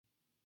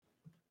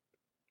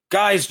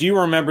Guys, do you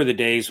remember the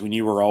days when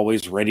you were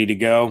always ready to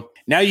go?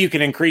 Now you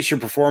can increase your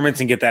performance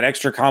and get that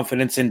extra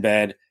confidence in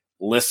bed.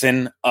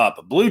 Listen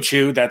up. Blue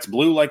Chew, that's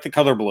blue like the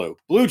color blue.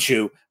 Blue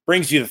Chew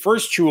brings you the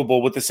first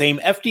chewable with the same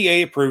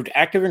FDA-approved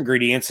active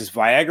ingredients as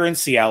Viagra and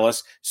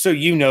Cialis, so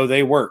you know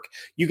they work.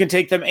 You can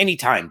take them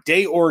anytime,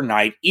 day or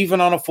night,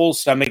 even on a full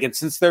stomach, and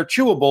since they're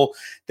chewable,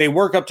 they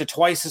work up to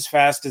twice as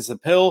fast as the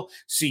pill,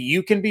 so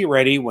you can be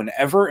ready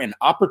whenever an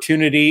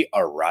opportunity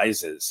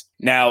arises.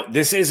 Now,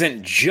 this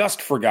isn't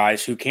just for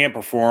guys who can't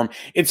perform,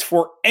 it's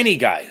for any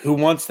guy who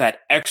wants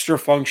that extra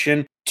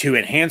function to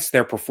enhance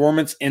their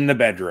performance in the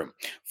bedroom.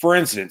 For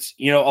instance,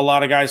 a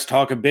lot of guys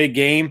talk a big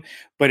game,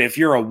 but if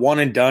you're a one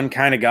and done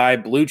kind of guy,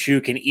 Blue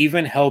Chew can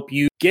even help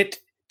you get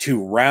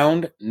to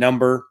round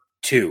number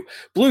 2.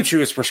 Blue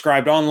Chew is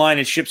prescribed online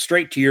and shipped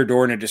straight to your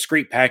door in a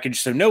discreet package,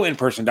 so no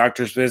in-person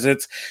doctor's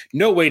visits,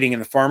 no waiting in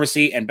the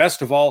pharmacy, and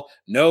best of all,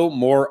 no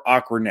more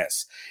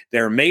awkwardness.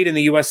 They're made in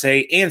the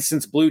USA, and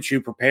since Blue Chew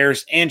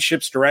prepares and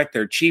ships direct,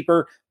 they're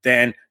cheaper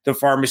than the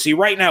pharmacy.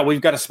 Right now, we've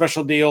got a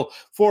special deal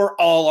for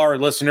all our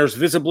listeners.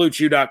 Visit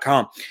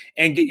BlueChew.com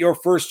and get your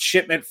first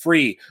shipment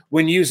free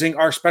when using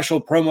our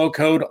special promo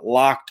code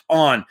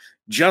LOCKEDON.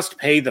 Just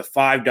pay the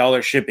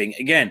 $5 shipping.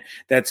 Again,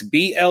 that's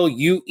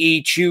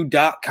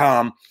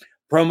BLUEChew.com,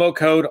 promo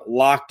code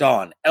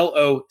LOCKEDON,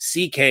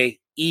 LOCKEDON,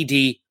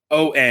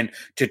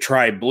 to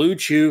try Blue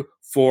Chew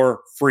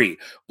for free.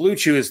 Blue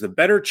Chew is the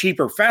better,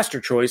 cheaper,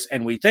 faster choice,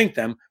 and we thank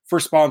them for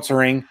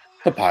sponsoring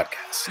the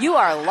podcast. You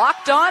are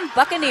Locked On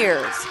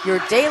Buccaneers, your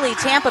daily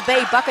Tampa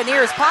Bay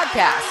Buccaneers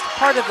podcast,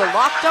 part of the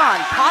Locked On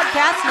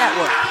Podcast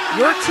Network,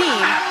 your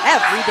team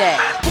every day.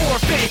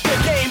 Forfeit the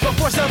game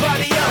before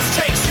somebody else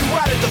takes you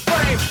out of the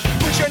frame.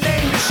 Put your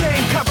name to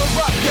shame, cover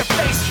up your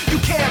face. You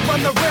can't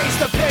run the race,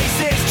 the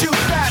pace is too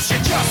fast, you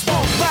just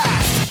won't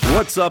last.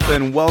 What's up,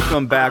 and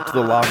welcome back to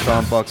the Locked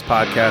On Bucs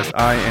podcast.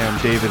 I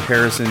am David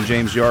Harrison.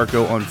 James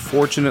Yarko,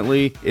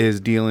 unfortunately, is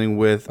dealing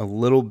with a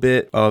little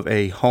bit of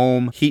a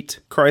home heat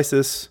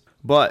crisis,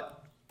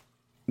 but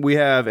we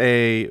have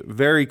a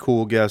very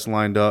cool guest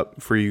lined up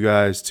for you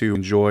guys to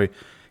enjoy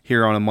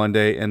here on a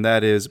Monday, and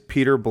that is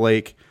Peter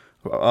Blake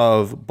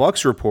of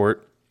Bucs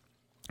Report,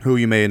 who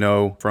you may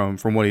know from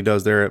what he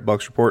does there at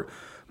Bucs Report,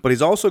 but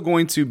he's also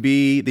going to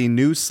be the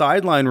new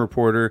sideline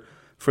reporter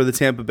for the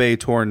Tampa Bay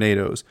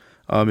Tornadoes.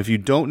 If you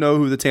don't know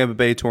who the Tampa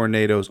Bay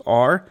Tornadoes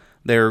are,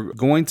 they're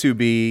going to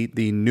be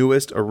the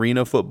newest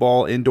arena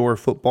football, indoor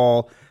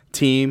football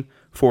team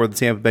for the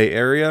Tampa Bay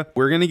area.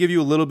 We're going to give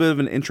you a little bit of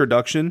an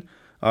introduction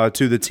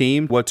to the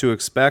team, what to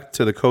expect,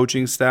 to the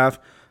coaching staff,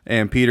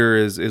 and Peter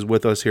is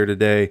with us here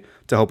today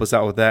to help us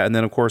out with that. And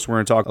then, of course, we're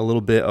going to talk a little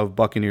bit of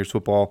Buccaneers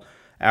football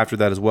after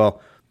that as well.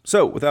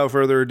 So, without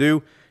further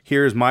ado,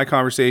 here's my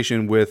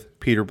conversation with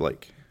Peter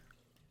Blake.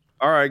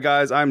 All right,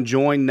 guys, I'm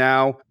joined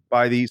now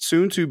by the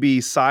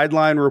soon-to-be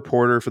sideline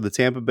reporter for the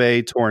Tampa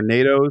Bay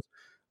Tornadoes,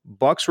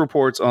 Bucs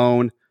Report's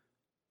own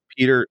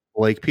Peter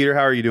Blake. Peter,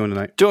 how are you doing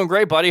tonight? Doing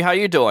great, buddy. How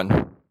you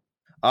doing?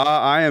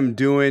 I am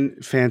doing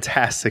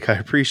fantastic. I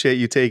appreciate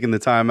you taking the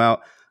time out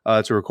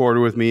to record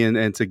with me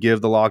and to give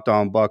the Locked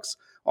On Bucs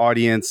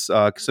audience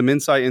some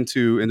insight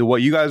into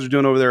what you guys are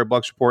doing over there at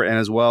Bucs Report, and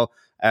as well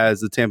as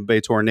the Tampa Bay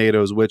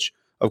Tornadoes, which,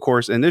 of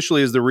course,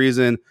 initially is the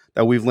reason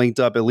that we've linked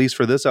up, at least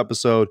for this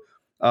episode.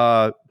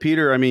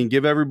 Peter,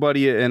 give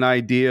everybody an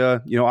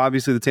idea.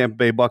 Obviously the Tampa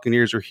Bay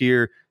Buccaneers are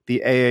here.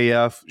 The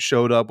AAF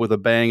showed up with a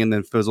bang and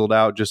then fizzled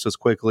out just as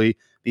quickly.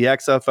 The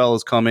XFL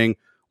is coming.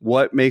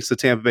 What makes the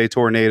Tampa Bay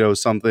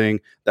Tornadoes something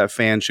that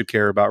fans should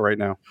care about right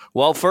now?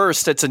 Well,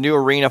 first, it's a new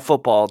arena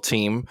football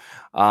team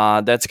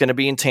that's going to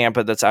be in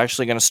Tampa. That's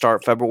actually going to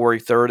start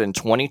February 3rd in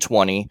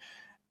 2020.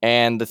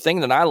 And the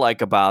thing that I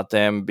like about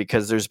them,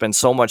 because there's been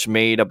so much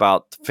made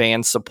about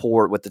fan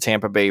support with the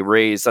Tampa Bay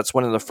Rays, that's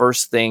one of the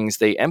first things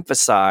they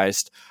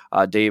emphasized,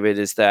 David,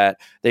 is that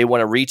they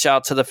want to reach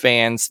out to the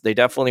fans. They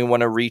definitely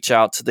want to reach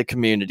out to the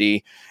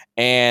community.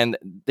 And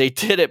they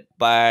did it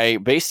by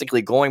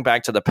basically going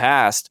back to the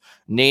past,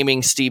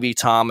 naming Stevie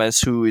Thomas,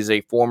 who is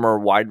a former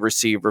wide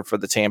receiver for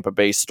the Tampa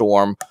Bay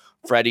Storm,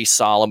 Freddie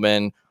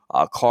Solomon,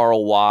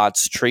 Carl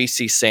Watts,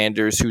 Tracy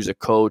Sanders, who's a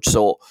coach.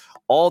 So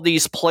all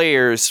these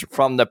players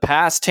from the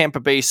past Tampa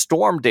Bay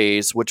Storm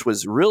days, which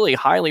was really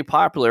highly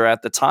popular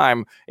at the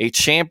time, a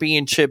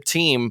championship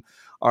team,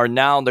 are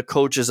now the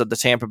coaches of the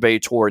Tampa Bay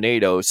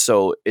Tornadoes.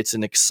 So it's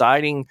an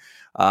exciting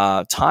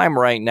time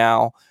right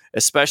now,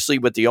 especially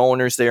with the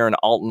owners there and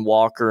Alton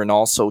Walker and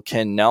also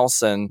Ken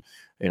Nelson,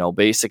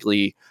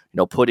 basically,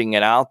 putting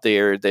it out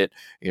there that,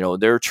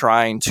 they're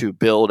trying to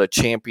build a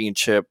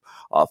championship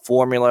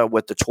formula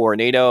with the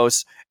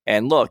Tornadoes.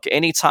 And look,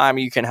 anytime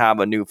you can have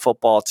a new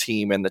football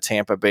team in the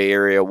Tampa Bay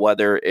area,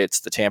 whether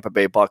it's the Tampa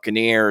Bay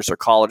Buccaneers or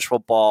college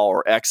football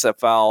or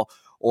XFL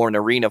or an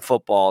arena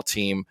football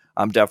team,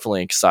 I'm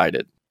definitely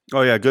excited.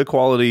 Oh, yeah. Good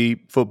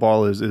quality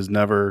football is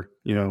never,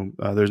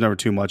 there's never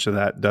too much of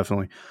that,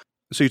 definitely.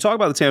 So you talk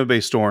about the Tampa Bay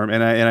Storm,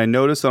 and I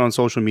noticed that on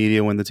social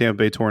media when the Tampa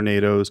Bay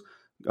Tornadoes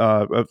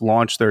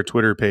launched their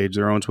Twitter page,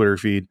 their own Twitter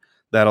feed,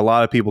 that a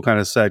lot of people kind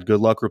of said, good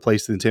luck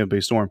replacing the Tampa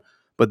Bay Storm.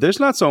 but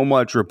there's not so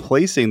much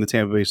replacing the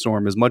Tampa Bay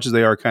Storm as much as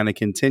they are kind of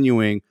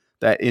continuing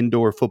that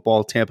indoor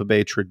football Tampa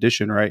Bay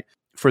tradition, right?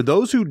 For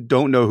those who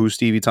don't know who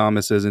Stevie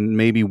Thomas is and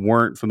maybe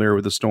weren't familiar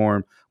with the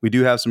Storm, we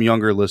do have some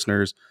younger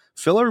listeners.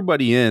 Fill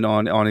everybody in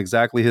on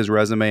exactly his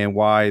resume and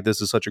why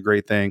this is such a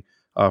great thing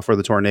for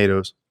the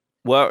Tornadoes.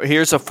 Well,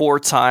 here's a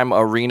 4-time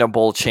Arena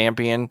Bowl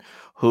champion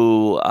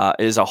who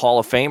is a Hall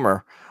of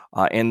Famer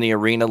in the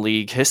Arena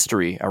League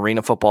history,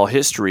 Arena football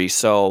history.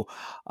 So,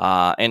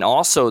 and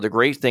also the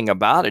great thing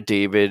about it,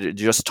 David,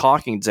 just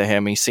talking to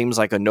him, he seems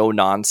like a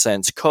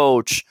no-nonsense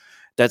coach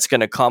that's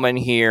going to come in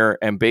here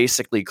and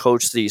basically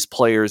coach these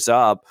players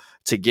up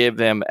to give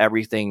them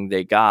everything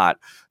they got.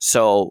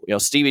 So,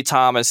 Stevie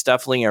Thomas,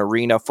 definitely an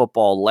Arena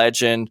football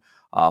legend,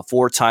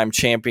 4-time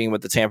champion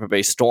with the Tampa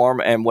Bay Storm.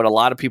 And what a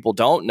lot of people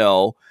don't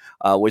know,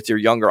 with your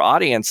younger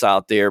audience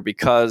out there,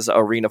 because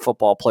Arena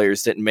football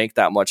players didn't make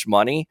that much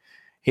money,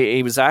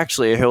 he was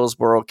actually a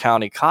Hillsborough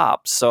County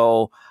cop.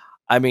 So,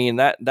 I mean,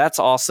 that's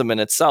awesome in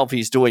itself.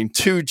 He's doing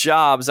 2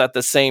 jobs at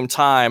the same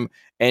time,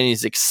 and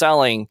he's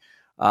excelling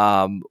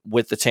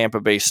with the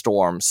Tampa Bay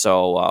Storm.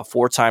 So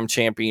 4-time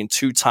champion,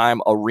 2-time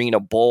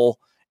Arena Bowl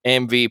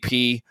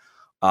MVP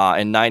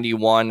in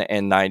 91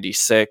 and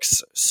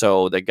 96.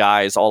 So the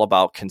guy is all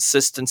about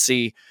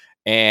consistency.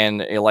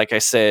 And like I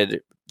said,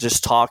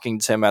 just talking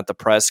to him at the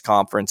press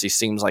conference, he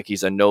seems like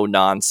he's a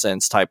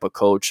no-nonsense type of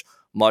coach,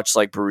 much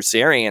like Bruce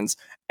Arians.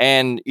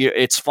 And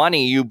it's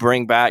funny, you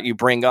bring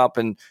up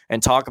and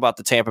talk about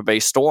the Tampa Bay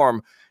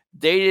Storm.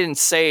 They didn't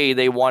say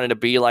they wanted to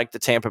be like the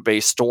Tampa Bay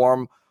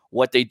Storm.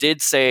 What they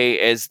did say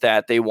is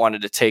that they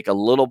wanted to take a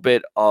little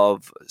bit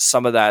of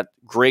some of that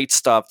great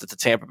stuff that the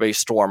Tampa Bay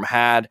Storm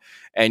had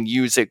and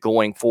use it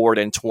going forward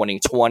in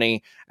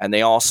 2020. And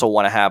they also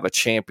want to have a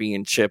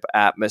championship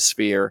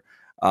atmosphere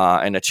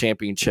and a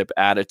championship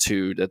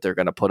attitude that they're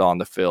going to put on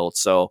the field.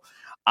 So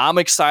I'm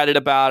excited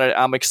about it.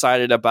 I'm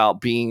excited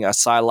about being a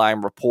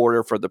sideline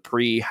reporter for the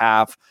pre,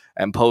 half,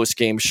 and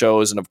post-game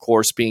shows, and, of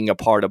course, being a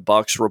part of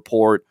Bucs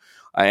Report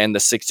and the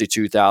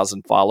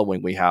 62,000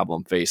 following we have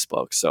on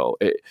Facebook. So,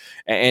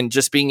 and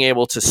just being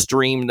able to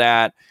stream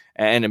that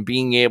and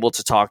being able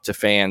to talk to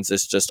fans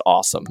is just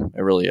awesome.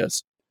 It really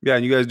is. Yeah,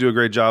 and you guys do a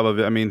great job of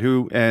it. I mean,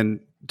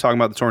 talking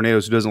about the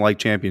Tornadoes, who doesn't like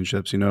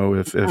championships?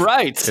 If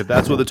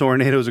that's what the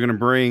Tornadoes are going to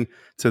bring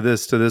to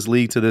this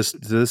league, to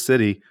this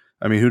city,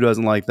 I mean, who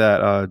doesn't like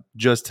that?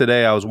 Just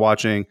today, I was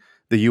watching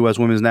the U.S.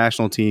 Women's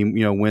National Team,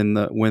 win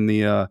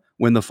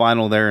the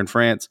final there in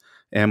France.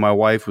 And my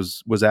wife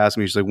was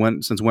asking me, she's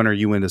like, since when are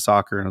you into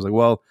soccer? And I was like,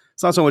 well,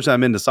 it's not so much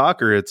I'm into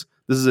soccer. This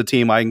is a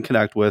team I can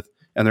connect with,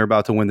 and they're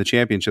about to win the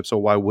championship. So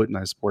why wouldn't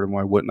I support them?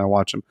 Why wouldn't I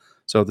watch them?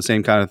 So the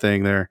same kind of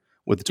thing there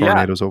with the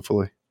Tornadoes,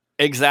 hopefully.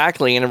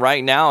 Exactly. And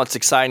right now it's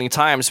exciting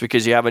times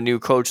because you have a new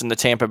coach in the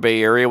Tampa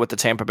Bay area with the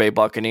Tampa Bay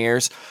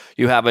Buccaneers.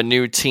 You have a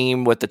new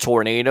team with the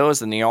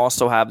Tornadoes, and you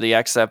also have the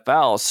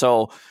XFL.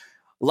 So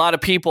a lot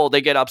of people,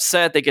 they get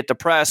upset, they get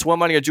depressed. What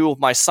am I going to do with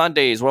my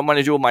Sundays? What am I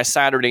going to do with my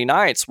Saturday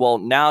nights? Well,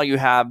 now you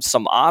have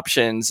some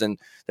options, and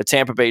the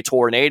Tampa Bay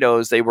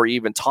Tornadoes, they were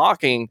even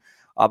talking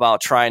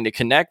about trying to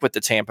connect with the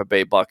Tampa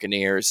Bay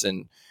Buccaneers.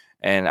 And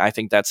I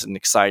think that's an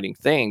exciting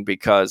thing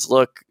because,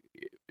 look,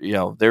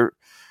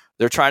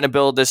 they're trying to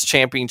build this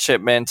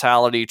championship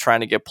mentality, trying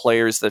to get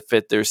players that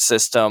fit their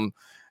system.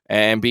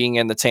 And being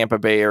in the Tampa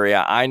Bay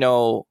area, I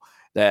know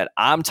that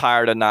I'm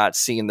tired of not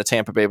seeing the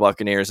Tampa Bay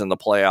Buccaneers in the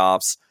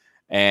playoffs.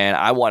 And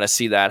I want to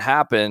see that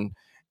happen.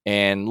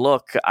 And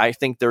look, I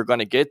think they're going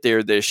to get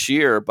there this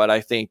year. But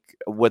I think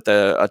with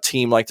a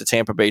team like the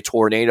Tampa Bay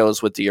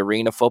Tornadoes, with the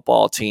Arena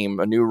football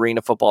team, a new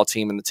Arena football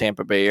team in the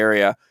Tampa Bay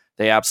area,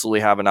 they absolutely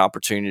have an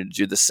opportunity to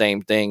do the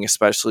same thing,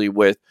 especially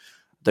with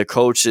the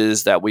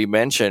coaches that we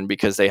mentioned,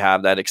 because they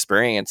have that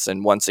experience.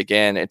 And once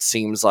again, it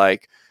seems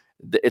like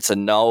it's a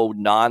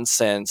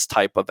no-nonsense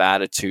type of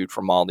attitude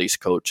from all these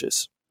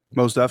coaches.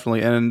 Most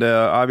definitely. And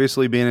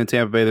obviously being in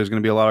Tampa Bay, there's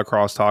going to be a lot of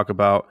cross-talk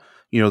about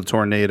the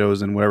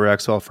Tornadoes and whatever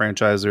XFL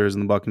franchise there is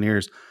in the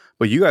Buccaneers.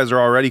 But you guys are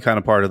already kind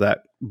of part of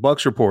that.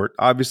 Bucs Report,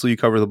 obviously you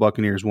cover the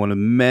Buccaneers, one of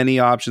many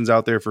options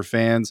out there for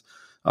fans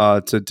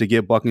to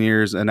get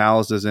Buccaneers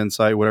analysis,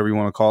 insight, whatever you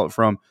want to call it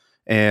from.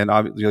 And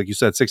obviously, like you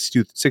said,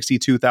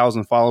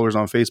 62,000 followers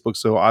on Facebook.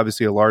 So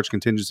obviously a large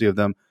contingency of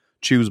them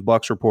choose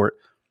Bucs Report.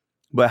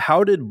 But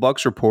how did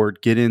Bucs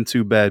Report get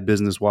into bed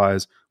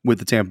business-wise with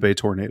the Tampa Bay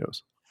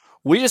Tornadoes?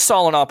 We just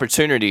saw an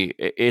opportunity.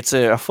 It's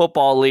a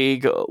football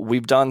league.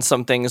 We've done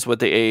some things with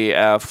the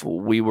AAF.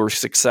 We were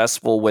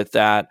successful with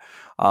that.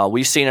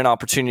 We've seen an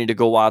opportunity to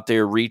go out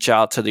there, reach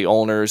out to the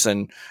owners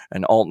and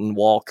Alton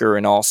Walker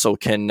and also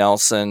Ken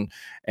Nelson,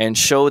 and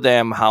show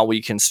them how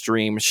we can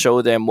stream,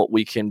 show them what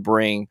we can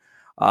bring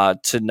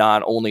to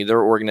not only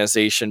their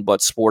organization,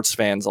 but sports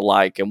fans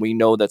alike. And we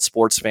know that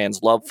sports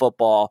fans love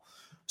football.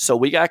 So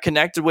we got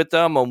connected with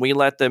them and we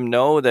let them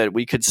know that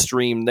we could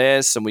stream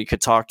this and we could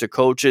talk to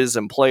coaches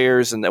and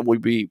players, and that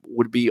would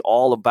be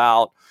all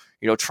about,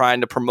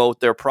 trying to promote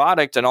their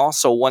product. And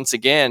also, once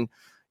again,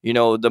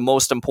 the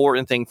most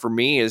important thing for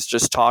me is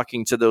just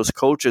talking to those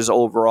coaches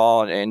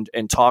overall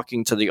and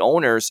talking to the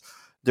owners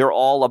they're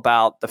all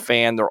about the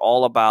fan. They're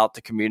all about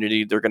the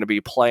community. They're going to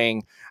be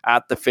playing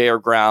at the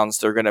fairgrounds.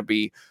 They're going to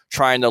be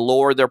trying to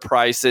lower their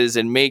prices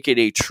and make it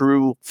a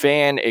true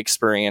fan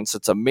experience.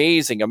 It's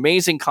amazing,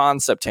 amazing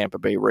concept Tampa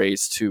Bay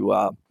raised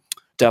to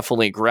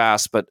definitely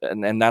grasp.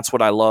 And that's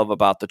what I love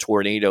about the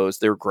Tornadoes.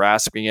 They're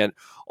grasping it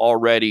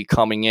already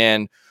coming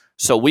in.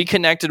 So we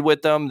connected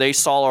with them. They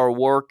saw our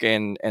work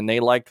and they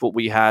liked what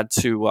we had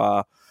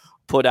to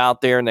put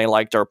out there, and they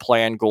liked our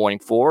plan going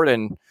forward.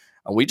 And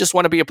we just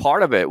want to be a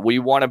part of it. We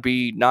want to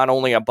be not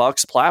only a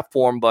Bucs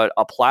platform, but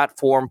a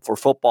platform for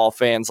football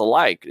fans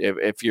alike.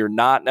 If you're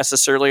not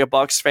necessarily a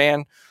Bucs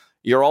fan,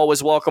 you're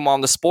always welcome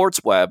on the sports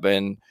web.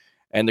 And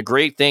the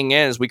great thing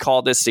is we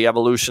call this the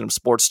evolution of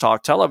sports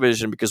talk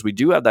television because we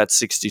do have that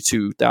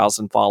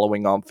 62,000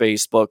 following on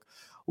Facebook.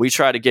 We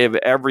try to give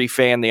every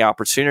fan the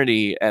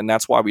opportunity, and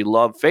that's why we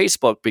love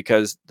Facebook,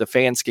 because the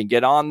fans can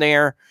get on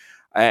there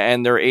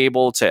and they're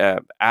able to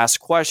ask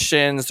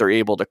questions. They're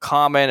able to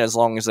comment as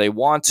long as they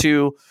want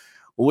to.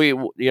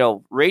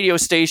 Radio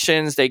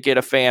stations, they get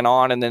a fan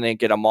on and then they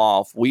get them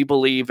off. We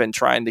believe in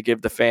trying to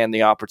give the fan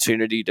the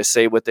opportunity to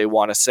say what they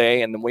want to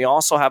say. And then we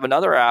also have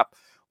another app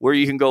where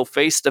you can go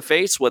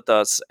face-to-face with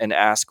us and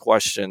ask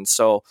questions.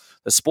 So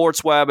the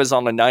Sports Web is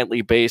on a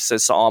nightly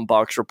basis on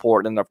Bucs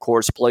Report. And, of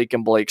course, Blake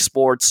and Blake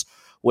Sports,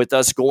 with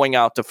us going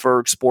out to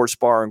Ferg Sports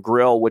Bar and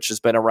Grill, which has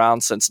been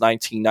around since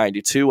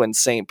 1992 in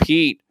St.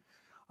 Pete,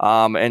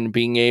 and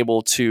being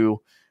able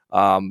to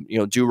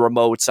do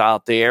remotes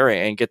out there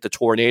and get the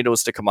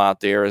Tornadoes to come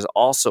out there is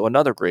also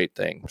another great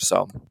thing.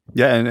 So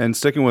yeah, and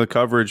sticking with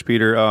coverage,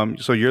 Peter.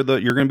 So you're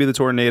going to be the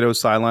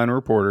Tornadoes sideline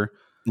reporter.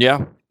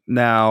 Yeah.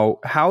 Now,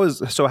 how is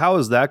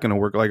that going to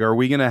work? Like, are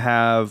we going to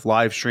have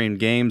live streamed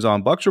games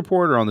on Bucs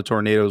Report or on the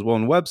Tornadoes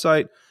One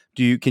website?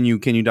 Can you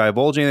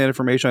divulge any of that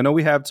information? I know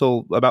we have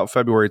till about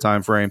February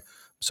timeframe,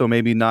 so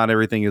maybe not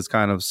everything is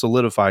kind of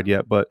solidified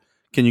yet. But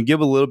can you give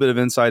a little bit of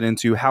insight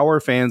into how are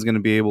fans going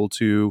to be able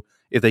to,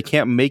 if they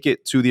can't make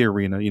it to the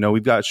arena?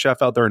 We've got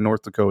Chef out there in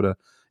North Dakota.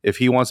 If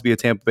he wants to be a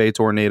Tampa Bay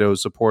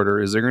Tornadoes supporter,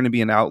 is there going to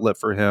be an outlet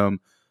for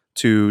him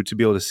to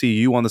be able to see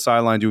you on the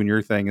sideline doing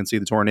your thing and see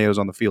the Tornadoes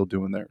on the field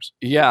doing theirs?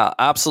 Yeah,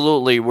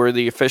 absolutely. We're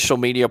the official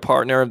media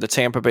partner of the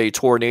Tampa Bay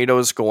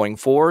Tornadoes going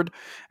forward,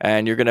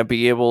 and you're going to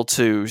be able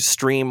to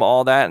stream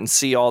all that and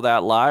see all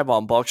that live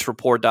on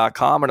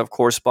BucsReport.com and, of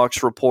course,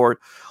 Bucs Report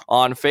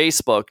on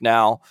Facebook.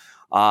 Now,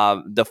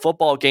 the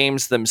football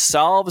games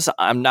themselves,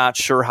 I'm not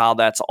sure how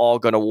that's all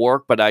going to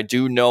work, but I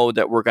do know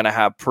that we're going to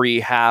have pre,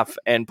 half,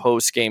 and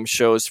post-game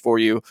shows for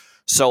you.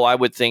 So I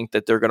would think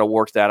that they're going to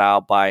work that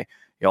out by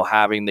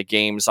having the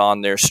games on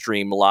their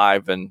stream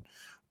live.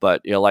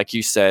 But like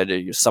you said,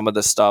 some of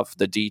the stuff,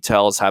 the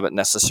details haven't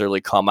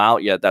necessarily come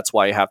out yet. That's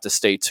why you have to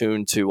stay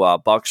tuned to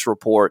Bucs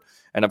Report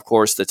and, of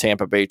course, the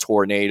Tampa Bay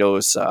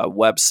Tornadoes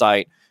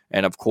website,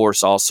 and, of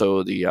course,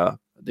 also the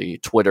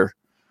Twitter,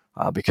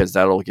 because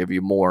that'll give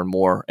you more and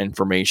more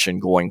information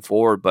going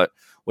forward. But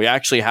we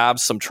actually have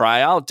some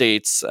tryout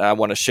dates I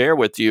want to share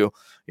with you.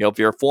 If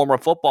you're a former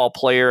football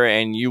player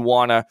and you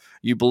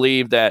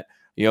believe that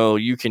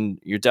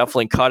you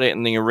definitely cut it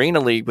in the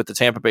Arena League with the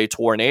Tampa Bay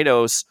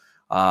Tornadoes.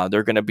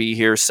 They're going to be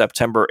here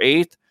September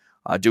 8th,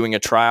 doing a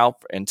trial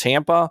in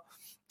Tampa,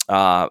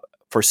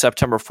 for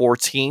September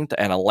 14th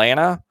in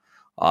Atlanta,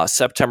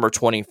 September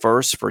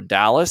 21st for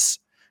Dallas,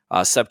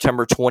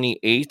 September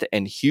 28th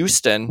in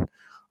Houston,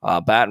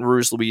 Baton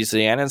Rouge,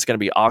 Louisiana is going to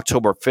be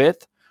October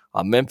 5th,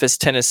 Memphis,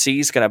 Tennessee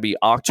is going to be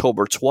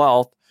October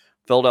 12th,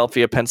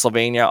 Philadelphia,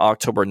 Pennsylvania,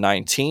 October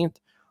 19th,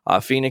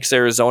 Phoenix,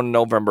 Arizona,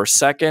 November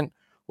 2nd,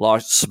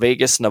 Las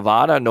Vegas,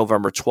 Nevada,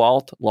 November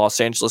 12th.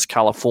 Los Angeles,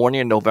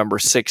 California, November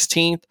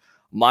 16th.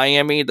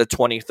 Miami, the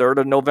 23rd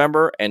of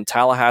November. And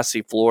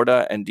Tallahassee,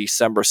 Florida, and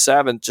December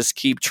 7th. Just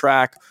keep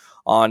track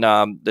on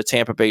the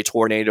Tampa Bay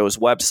Tornadoes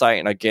website.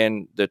 And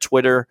again, the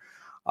Twitter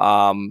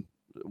the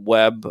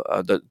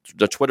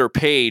Twitter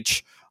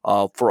page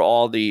for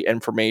all the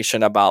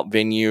information about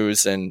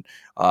venues and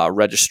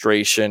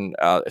registration.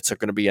 It's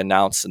going to be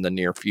announced in the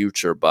near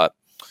future. But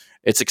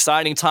it's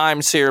exciting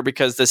times here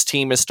because this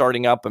team is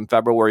starting up on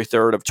February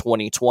 3rd of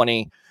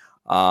 2020,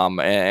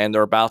 and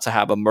they're about to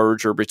have a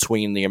merger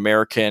between the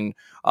American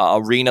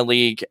Arena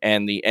League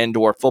and the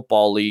Indoor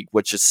Football League,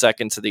 which is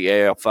second to the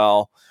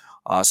AFL.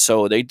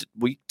 So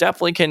we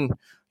definitely can,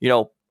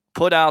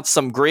 put out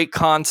some great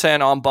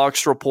content on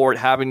Bucs Report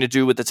having to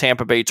do with the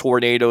Tampa Bay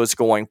Tornadoes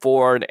going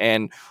forward.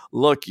 And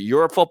look,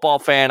 you're a football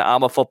fan.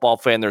 I'm a football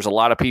fan. There's a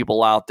lot of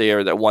people out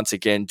there that, once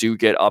again, do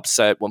get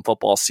upset when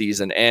football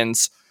season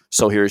ends.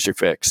 So here's your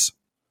fix.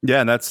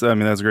 Yeah, and that's a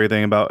great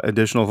thing about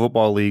additional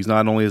football leagues.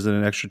 Not only is it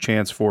an extra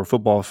chance for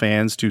football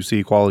fans to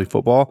see quality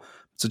football,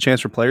 it's a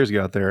chance for players to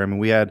get out there. I mean,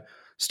 we had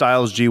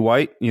Styles G.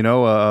 White,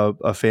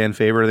 a fan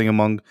favorite, I think,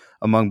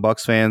 among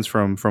Bucs fans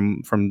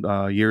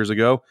from years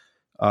ago,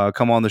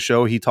 come on the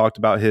show. He talked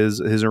about his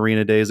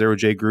arena days there with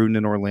Jay Gruden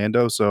in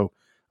Orlando. So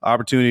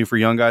opportunity for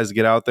young guys to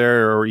get out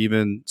there, or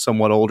even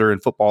somewhat older in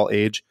football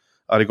age,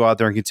 to go out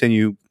there and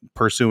continue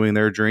pursuing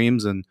their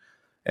dreams. And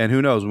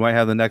who knows, we might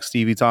have the next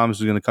Stevie Thomas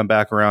who's going to come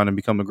back around and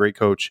become a great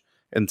coach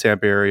in the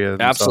Tampa area.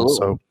 Absolutely.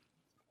 So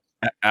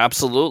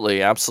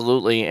Absolutely,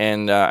 absolutely.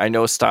 And I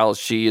know Styles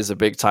G is a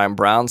big time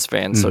Browns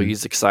fan, so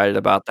he's excited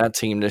about that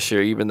team this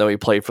year, even though he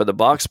played for the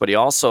Bucs. But he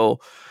also,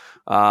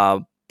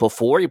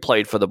 before he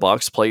played for the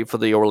Bucs, played for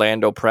the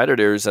Orlando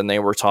Predators, and they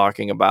were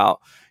talking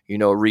about,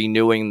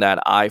 renewing that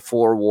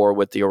I-4 war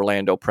with the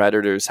Orlando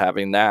Predators,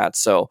 having that.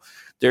 So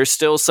there's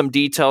still some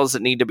details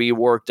that need to be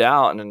worked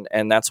out,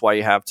 and that's why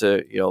you have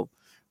to,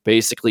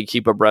 basically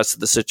keep abreast of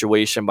the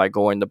situation by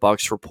going to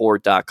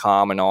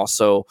bucksreport.com and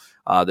also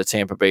the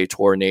Tampa Bay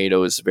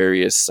Tornadoes,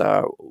 various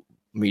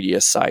media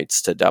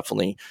sites to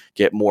definitely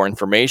get more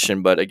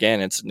information. But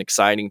again, it's an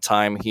exciting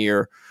time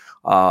here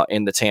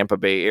in the Tampa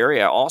Bay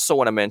area. I also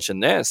want to mention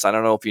this. I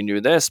don't know if you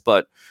knew this,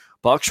 but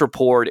Bucs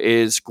Report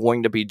is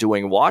going to be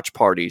doing watch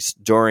parties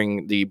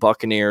during the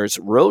Buccaneers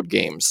road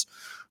games.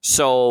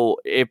 So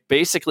if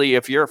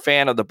you're a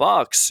fan of the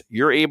Bucs,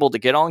 you're able to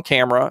get on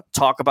camera,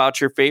 talk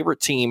about your favorite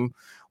team.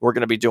 We're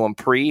going to be doing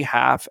pre,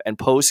 half, and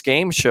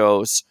post-game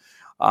shows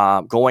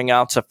going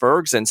out to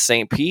Fergs and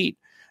St. Pete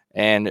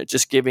and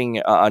just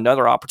giving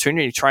another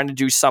opportunity, trying to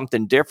do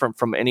something different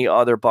from any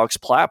other Bucs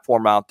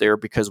platform out there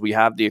because we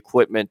have the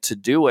equipment to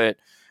do it.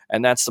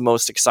 And that's the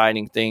most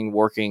exciting thing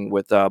working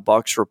with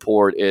Bucs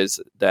Report is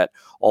that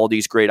all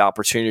these great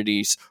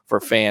opportunities for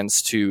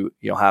fans to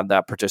have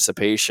that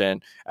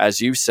participation.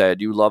 As you said,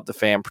 you love the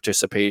fan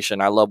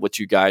participation. I love what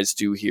you guys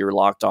do here,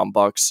 Locked On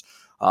Bucs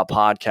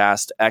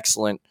podcast.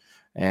 Excellent.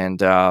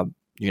 And,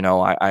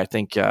 I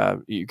think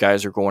you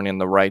guys are going in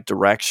the right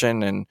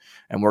direction and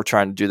we're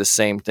trying to do the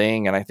same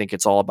thing. And I think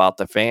it's all about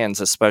the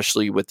fans,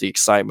 especially with the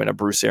excitement of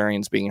Bruce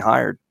Arians being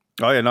hired.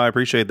 Oh, yeah, no, I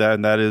appreciate that.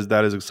 And that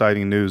is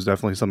exciting news.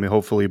 Definitely something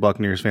hopefully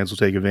Buccaneers fans will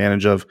take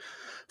advantage of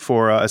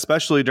for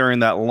especially during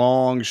that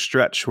long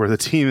stretch where the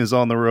team is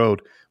on the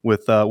road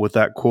with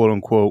that quote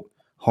unquote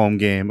home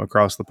game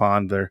across the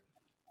pond there.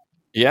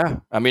 Yeah,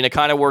 I mean, it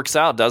kind of works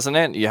out, doesn't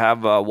it? You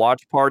have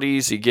watch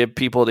parties, you give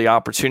people the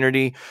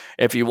opportunity.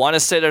 If you want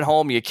to sit at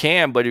home, you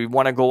can, but if you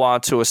want to go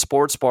out to a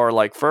sports bar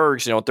like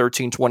Ferg's,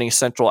 1320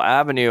 Central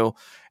Avenue,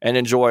 and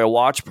enjoy a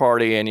watch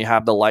party, and you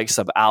have the likes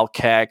of Al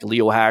Keck,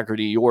 Leo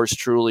Haggerty, yours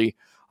truly,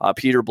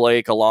 Peter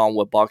Blake, along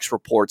with Bucs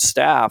Report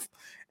staff,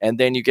 and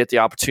then you get the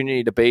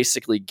opportunity to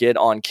basically get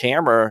on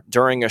camera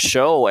during a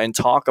show and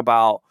talk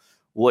about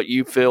what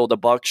you feel the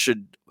Bucs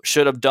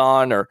should have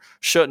done or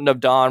shouldn't have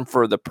done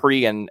for the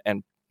pre and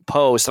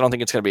post. I don't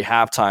think it's going to be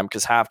halftime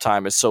because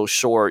halftime is so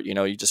short. You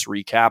just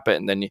recap it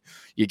and then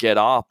you get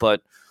off.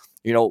 But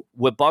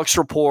with Bucs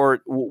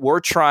Report, we're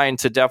trying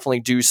to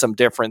definitely do some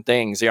different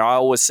things. I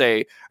always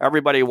say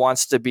everybody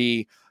wants to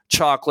be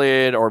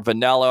chocolate or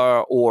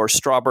vanilla or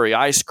strawberry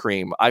ice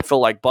cream. I feel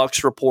like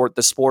Bucs Report,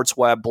 the Sports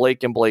Web,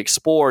 Blake and Blake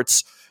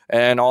Sports,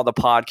 and all the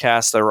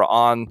podcasts that are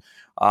on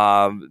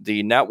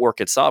the network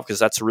itself, because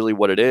that's really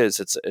what it is.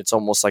 It's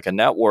almost like a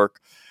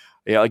network.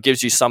 It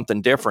gives you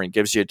something different,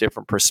 gives you a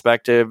different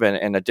perspective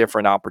and a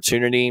different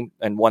opportunity.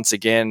 And once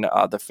again,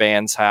 the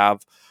fans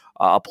have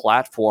a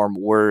platform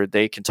where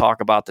they can talk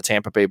about the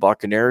Tampa Bay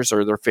Buccaneers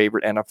or their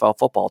favorite NFL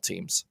football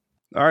teams.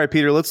 All right,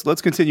 Peter,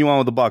 let's continue on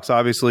with the Bucs.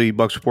 Obviously,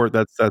 Bucs Report,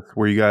 that's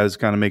where you guys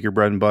kind of make your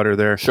bread and butter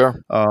there.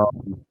 Sure.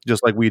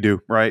 Just like we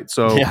do, right?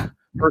 So yeah.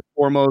 First and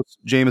foremost,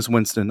 Jameis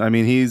Winston. I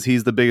mean,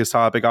 he's the biggest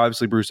topic.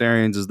 Obviously, Bruce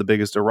Arians is the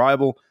biggest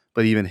arrival,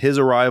 but even his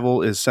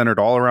arrival is centered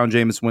all around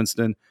Jameis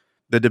Winston.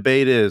 The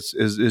debate is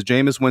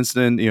Jameis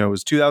Winston, it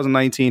was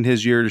 2019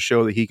 his year to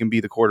show that he can be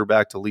the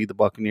quarterback to lead the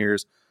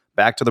Buccaneers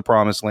back to the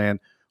promised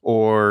land,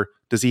 or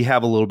does he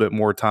have a little bit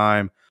more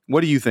time?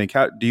 What do you think?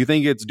 Do you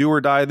think it's do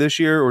or die this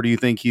year, or do you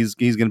think he's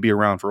going to be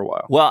around for a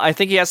while? Well, I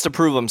think he has to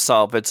prove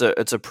himself. It's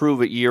a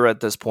prove it year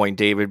at this point,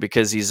 David,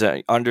 because he's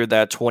under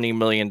that $20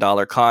 million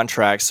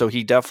contract. So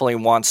he definitely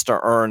wants to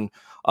earn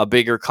a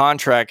bigger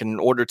contract. And in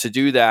order to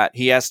do that,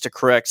 he has to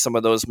correct some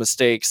of those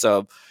mistakes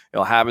of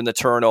having the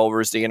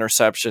turnovers, the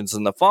interceptions,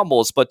 and the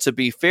fumbles. But to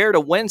be fair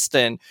to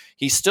Winston,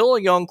 he's still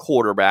a young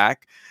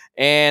quarterback.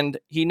 And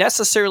he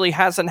necessarily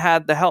hasn't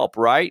had the help,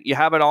 right? You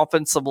have an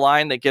offensive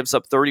line that gives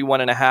up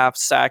 31.5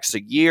 sacks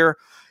a year.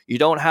 You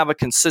don't have a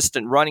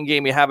consistent running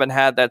game. You haven't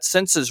had that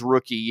since his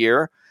rookie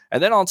year.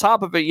 And then on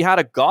top of it, you had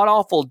a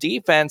god-awful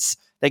defense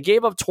that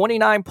gave up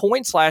 29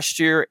 points last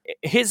year.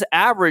 His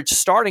average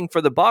starting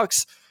for the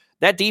Bucs,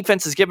 that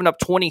defense has given up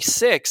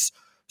 26.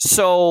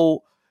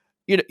 So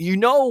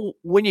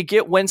when you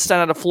get Winston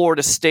out of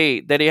Florida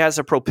State, that he has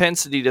a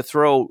propensity to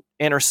throw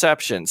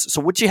interceptions.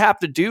 So what you have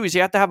to do is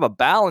you have to have a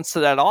balance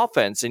to that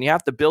offense, and you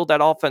have to build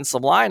that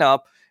offensive lineup,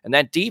 and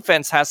that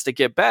defense has to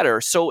get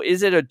better. So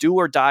is it a do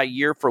or die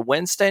year for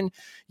Winston?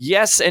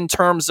 Yes, in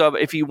terms of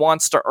if he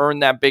wants to earn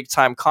that big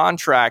time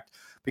contract,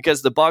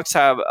 because the Bucs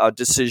have a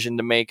decision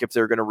to make if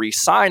they're going to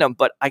re-sign him.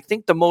 But I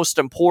think the most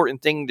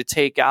important thing to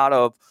take out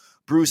of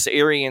Bruce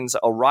Arians'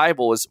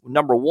 arrival is,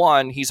 number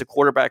one, he's a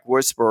quarterback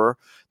whisperer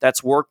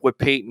that's worked with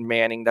Peyton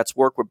Manning, that's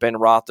worked with Ben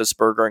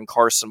Roethlisberger and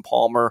Carson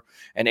Palmer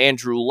and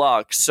Andrew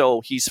Luck.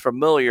 So he's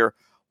familiar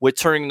with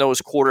turning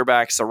those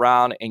quarterbacks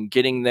around and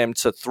getting them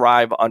to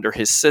thrive under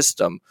his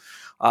system.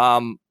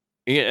 And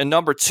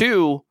number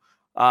two,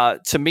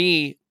 to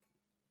me,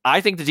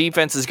 I think the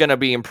defense is going to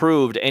be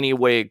improved any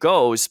way it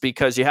goes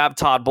because you have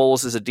Todd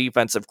Bowles as a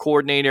defensive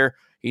coordinator.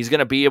 He's going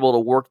to be able to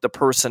work the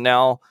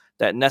personnel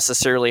that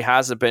necessarily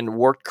hasn't been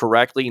worked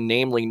correctly,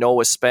 namely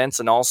Noah Spence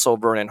and also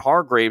Vernon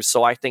Hargraves.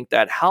 So I think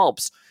that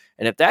helps.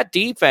 And if that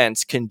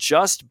defense can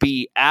just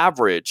be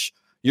average,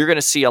 you're going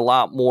to see a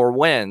lot more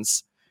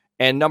wins.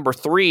 And number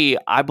 3,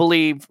 I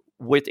believe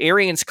with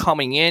Arians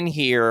coming in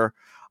here,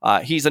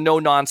 he's a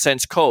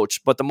no-nonsense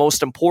coach. But the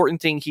most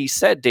important thing he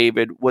said,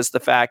 David, was the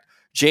fact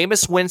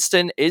Jameis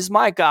Winston is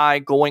my guy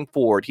going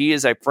forward. He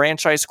is a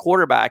franchise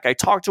quarterback. I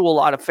talk to a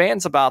lot of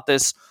fans about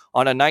this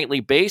on a nightly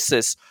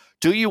basis.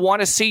 Do you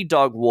want to see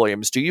Doug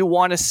Williams? Do you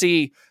want to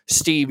see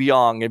Steve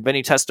Young and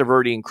Vinny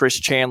Testaverde and Chris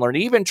Chandler and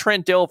even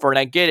Trent Dilfer? And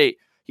I get it.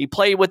 He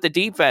played with the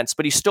defense,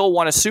 but he still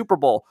won a Super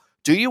Bowl.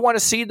 Do you want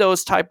to see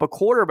those type of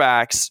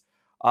quarterbacks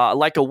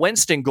like a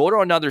Winston go to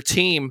another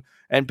team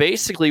and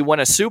basically win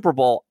a Super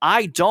Bowl?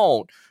 I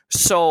don't.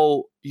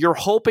 So you're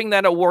hoping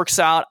that it works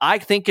out. I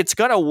think it's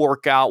going to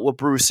work out with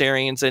Bruce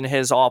Arians and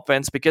his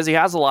offense because he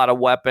has a lot of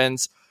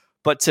weapons.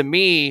 But to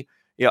me,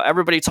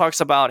 everybody talks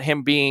about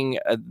him being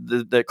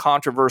the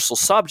controversial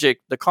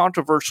subject. The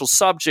controversial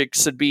subject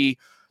should be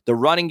the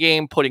running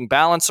game, putting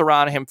balance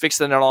around him,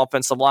 fixing an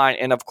offensive line,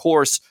 and of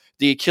course,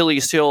 the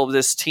Achilles heel of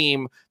this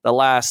team the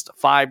last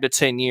 5 to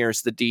 10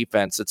 years, the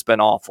defense. It's been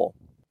awful.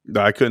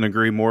 I couldn't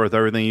agree more with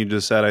everything you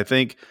just said. I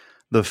think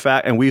the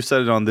fact, and we've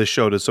said it on this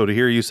show, so to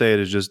hear you say it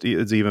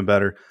it's even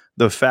better.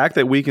 The fact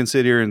that we can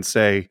sit here and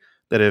say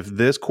that if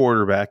this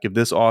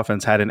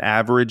offense had an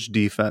average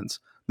defense,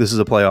 this is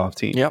a playoff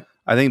team. Yep.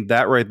 I think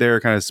that right there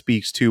kind of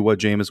speaks to what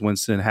Jameis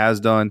Winston has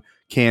done,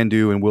 can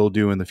do, and will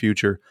do in the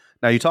future.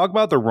 Now, you talk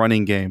about the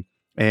running game,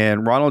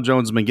 and Ronald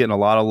Jones has been getting a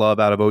lot of love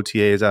out of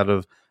OTAs, out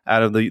of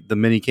the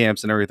mini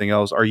camps and everything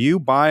else. Are you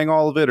buying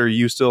all of it, or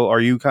are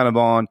you kind of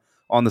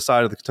on the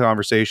side of the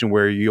conversation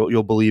where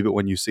you'll believe it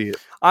when you see it?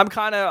 I'm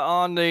kind of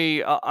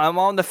I'm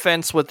on the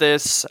fence with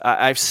this.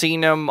 I've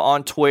seen him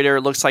on Twitter.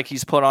 It looks like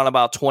he's put on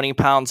about 20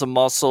 pounds of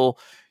muscle.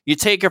 You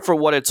take it for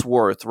what it's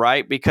worth,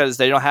 right? Because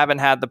they haven't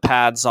had the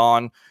pads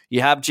on. You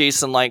have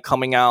Jason Light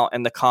coming out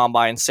in the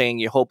combine saying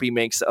you hope he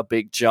makes a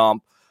big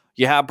jump.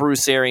 You have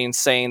Bruce Arians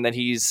saying that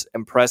he's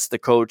impressed the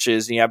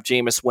coaches. And you have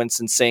Jameis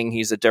Winston saying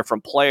he's a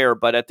different player.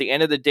 But at the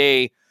end of the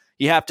day,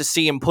 you have to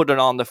see him put it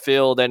on the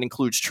field. That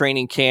includes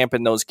training camp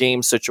and those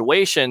game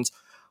situations.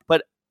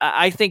 But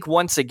I think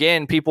once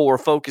again, people were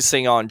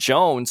focusing on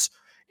Jones.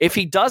 If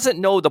he doesn't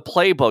know the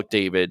playbook,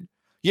 David,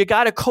 you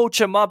got to coach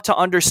him up to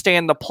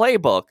understand the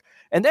playbook.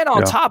 And then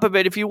on top of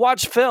it, if you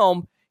watch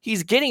film,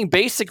 he's getting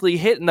basically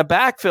hit in the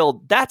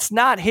backfield. That's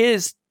not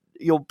his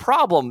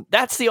problem.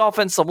 That's the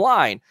offensive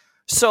line.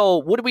 So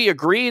would we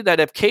agree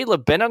that if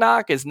Caleb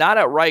Benenoch is not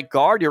at right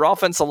guard, your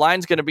offensive line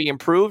is going to be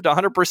improved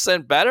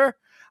 100% better?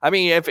 I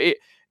mean,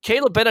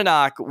 Caleb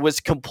Benenoch was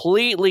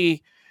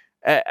completely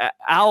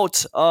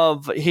out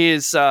of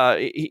his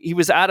he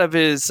was out of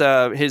his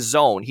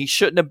zone. He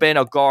shouldn't have been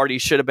a guard. He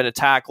should have been a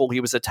tackle.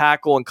 He was a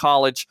tackle in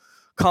college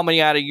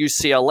coming out of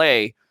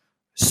UCLA.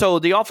 So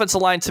the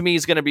offensive line to me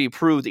is going to be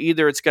improved.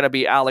 Either it's going to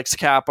be Alex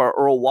Kappa or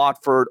Earl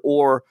Watford,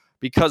 or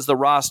because the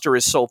roster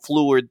is so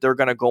fluid, they're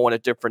going to go in a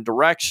different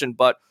direction.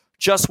 But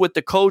just with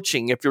the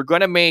coaching, if you're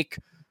going to make,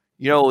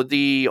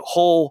 the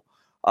whole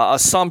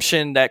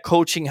assumption that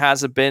coaching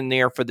hasn't been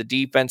there for the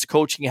defense,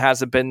 coaching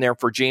hasn't been there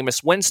for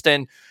Jameis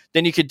Winston,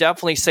 then you could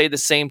definitely say the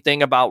same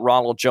thing about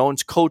Ronald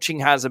Jones. Coaching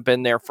hasn't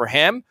been there for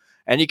him.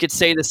 And you could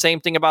say the same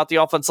thing about the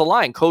offensive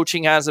line.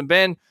 Coaching hasn't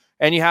been.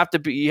 And you have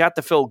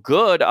to feel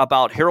good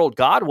about Harold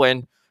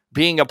Godwin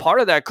being a part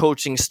of that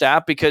coaching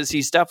staff because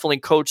he's definitely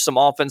coached some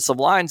offensive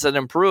lines that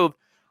improved.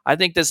 I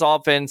think this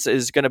offense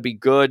is going to be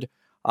good,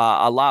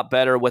 a lot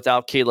better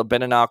without Caleb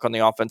Benenoch on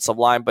the offensive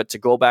line. But to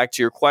go back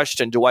to your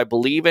question, do I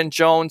believe in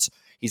Jones?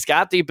 He's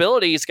got the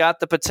ability. He's got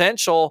the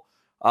potential.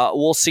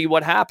 We'll see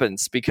what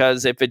happens,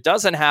 because if it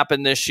doesn't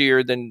happen this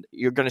year, then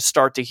you're going to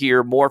start to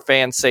hear more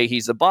fans say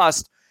he's a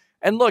bust.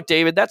 And look,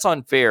 David, that's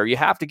unfair. You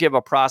have to give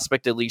a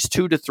prospect at least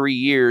 2 to 3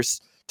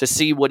 years to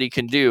see what he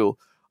can do.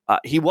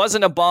 He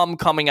wasn't a bum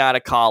coming out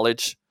of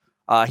college.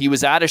 He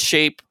was out of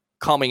shape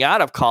coming out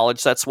of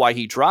college. That's why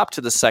he dropped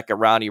to the second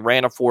round. He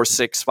ran a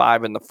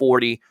 4.65 in the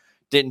 40.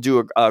 Didn't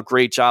do a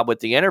great job with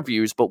the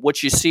interviews. But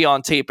what you see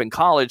on tape in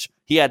college,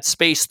 he had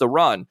space to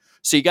run.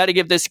 So you got to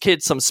give this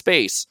kid some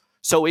space.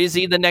 So is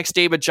he the next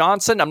David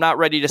Johnson? I'm not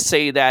ready to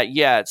say that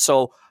yet.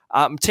 So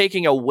I'm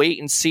taking a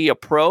wait-and-see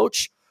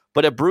approach.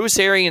 But if Bruce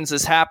Arians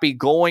is happy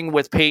going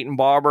with Peyton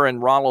Barber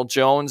and Ronald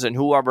Jones and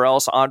whoever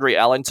else, Andre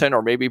Ellington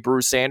or maybe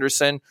Bruce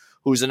Anderson,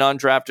 who's an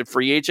undrafted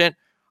free agent,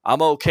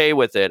 I'm okay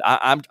with it.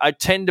 I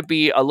tend to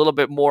be a little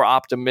bit more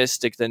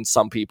optimistic than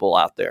some people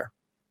out there.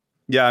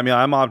 Yeah, I mean,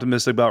 I'm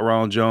optimistic about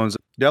Ronald Jones.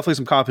 Definitely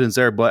some confidence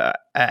there, but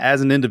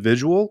as an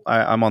individual,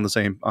 I'm on the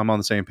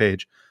same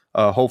page.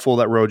 Hopeful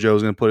that Rojo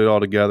is going to put it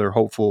all together.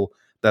 Hopeful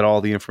that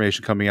all the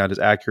information coming out is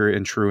accurate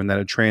and true, and that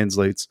it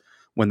translates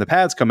when the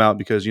pads come out,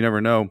 because you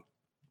never know.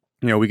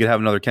 we could have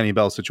another Kenny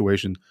Bell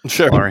situation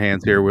Sure. on our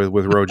hands here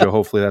with Rojo.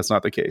 Hopefully that's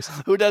not the case.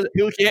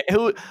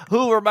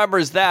 Who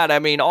remembers that? I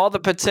mean, all the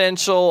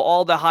potential,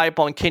 all the hype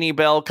on Kenny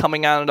Bell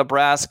coming out of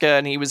Nebraska,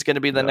 and he was going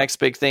to be the next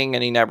big thing,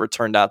 and he never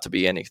turned out to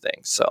be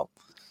anything. So,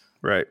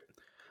 right.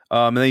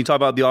 And then you talk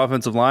about the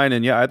offensive line,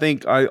 and I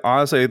think I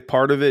honestly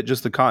part of it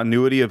just the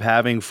continuity of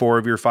having 4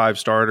 of your 5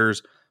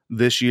 starters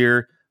this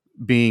year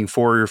being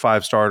 4 of your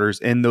 5 starters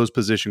in those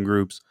position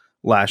groups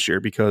last year,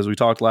 because we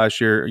talked last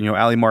year,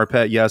 Ali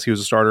Marpet, yes, he was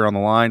a starter on the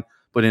line,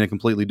 but in a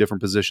completely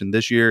different position.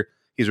 This year,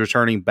 he's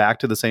returning back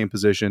to the same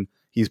position.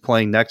 He's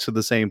playing next to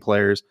the same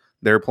players.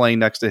 They're playing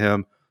next to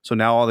him. So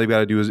now all they've got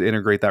to do is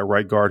integrate that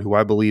right guard, who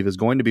I believe is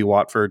going to be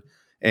Watford.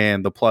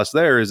 And the plus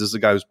there is this is a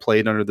guy who's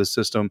played under the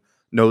system,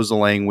 knows the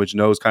language,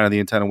 knows kind of the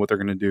intent of what they're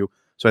going to do.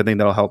 So I think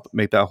that'll help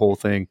make that whole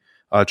thing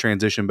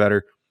transition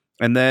better.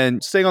 And then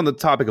staying on the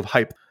topic of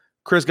hype,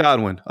 Chris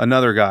Godwin,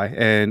 another guy,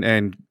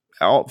 and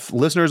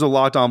listeners of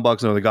Locked On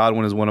Bucs know that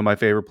Godwin is one of my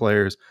favorite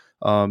players.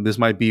 This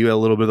might be a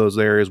little bit of those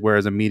areas where,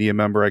 as a media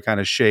member, I kind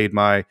of shade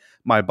my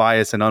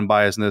bias and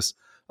unbiasedness.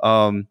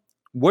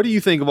 What do you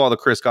think of all the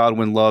Chris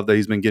Godwin love that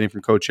he's been getting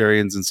from Coach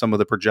Arians and some of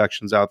the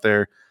projections out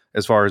there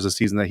as far as the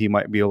season that he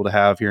might be able to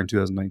have here in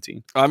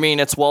 2019? I mean,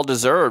 it's well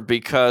deserved,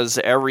 because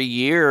every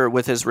year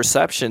with his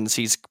receptions,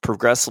 he's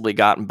progressively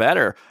gotten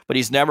better, but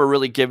he's never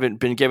really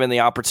been given the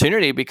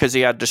opportunity because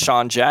he had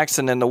Deshaun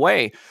Jackson in the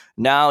way.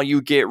 Now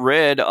you get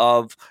rid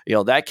of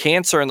that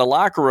cancer in the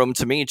locker room.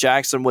 To me,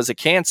 Jackson was a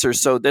cancer,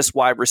 so this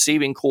wide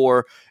receiving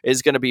core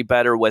is going to be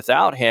better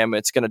without him.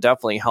 It's going to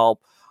definitely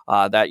help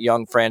that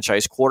young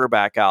franchise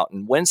quarterback out.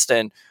 And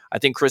Winston, I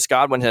think Chris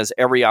Godwin has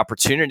every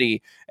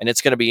opportunity, and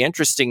it's going to be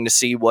interesting to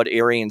see what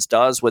Arians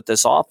does with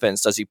this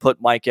offense. Does he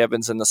put Mike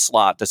Evans in the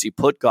slot? Does he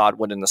put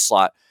Godwin in the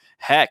slot?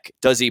 Heck,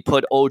 does he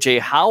put O.J.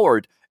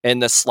 Howard in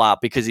the slot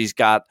because he's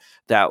got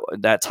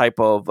that type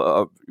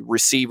of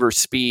receiver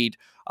speed?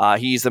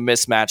 He's a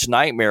mismatch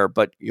nightmare.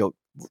 But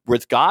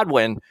with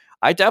Godwin,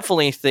 I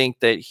definitely think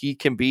that he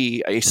can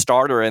be a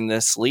starter in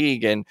this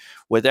league. And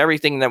with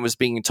everything that was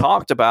being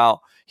talked about,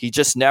 he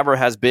just never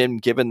has been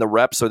given the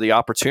reps or the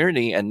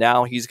opportunity, and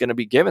now he's going to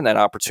be given that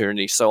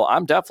opportunity. So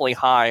I'm definitely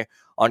high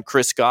on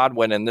Chris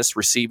Godwin and this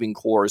receiving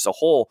core as a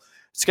whole.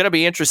 It's going to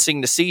be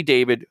interesting to see,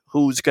 David,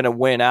 who's going to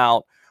win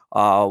out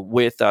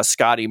with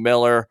Scotty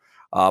Miller,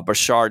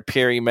 Bashard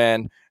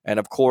Perryman, and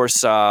of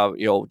course,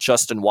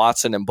 Justin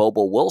Watson and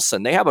Bobo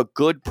Wilson. They have a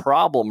good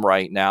problem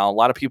right now. A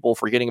lot of people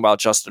forgetting about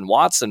Justin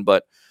Watson,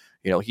 but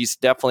he's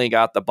definitely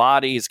got the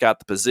body. He's got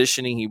the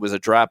positioning. He was a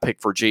draft pick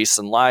for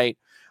Jason Light.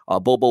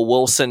 Bobo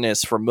Wilson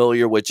is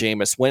familiar with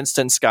Jameis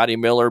Winston. Scotty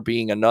Miller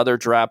being another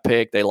draft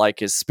pick. They like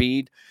his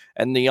speed.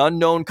 And the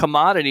unknown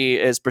commodity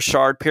is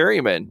Bashard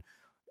Perryman.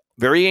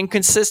 Very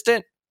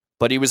inconsistent,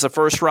 but he was a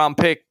first-round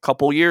pick a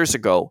couple years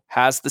ago.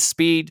 Has the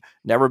speed,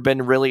 never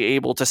been really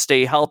able to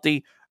stay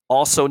healthy.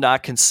 Also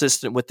not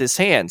consistent with his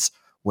hands.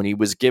 When he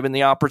was given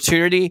the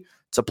opportunity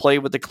to play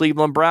with the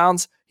Cleveland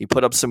Browns, he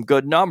put up some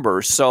good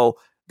numbers. So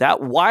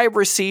that wide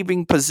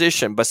receiving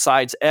position,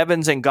 besides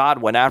Evans and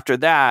Godwin, after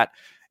that,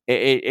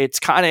 it's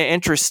kind of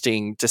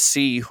interesting to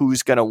see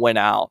who's going to win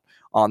out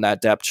on that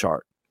depth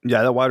chart.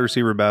 Yeah, that wide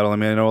receiver battle. I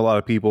mean, I know a lot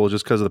of people,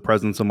 just because of the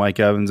presence of Mike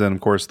Evans and,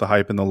 of course, the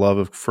hype and the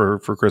love for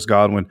Chris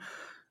Godwin,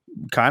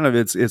 kind of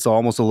it's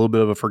almost a little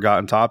bit of a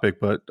forgotten topic,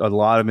 but a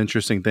lot of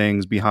interesting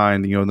things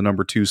behind the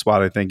number 2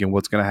 spot, I think, and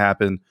what's going to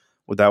happen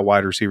with that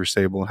wide receiver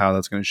stable and how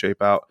that's going to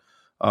shape out.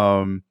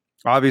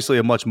 Obviously,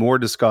 a much more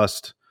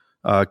discussed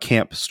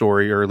camp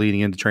story or leading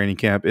into training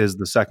camp is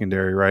the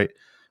secondary, right?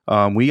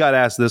 We got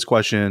asked this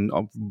question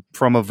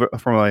from a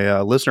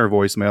listener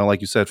voicemail. Like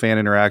you said, fan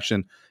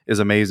interaction is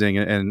amazing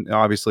and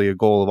obviously a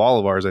goal of all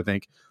of ours, I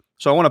think.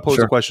 So I want to pose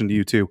a question to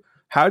you too.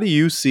 How do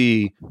you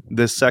see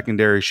this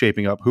secondary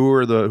shaping up? Who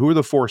are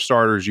the 4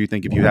 starters you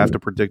think, if you have to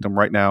predict them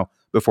right now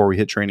before we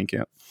hit training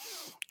camp?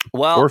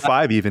 Well, or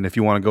 5 even, if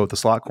you want to go with the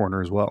slot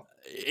corner as well.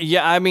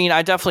 Yeah, I mean,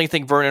 I definitely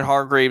think Vernon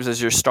Hargreaves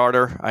is your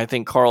starter. I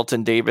think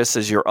Carlton Davis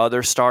is your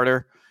other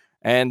starter.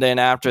 And then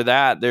after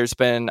that, there's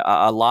been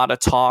a lot of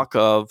talk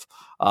of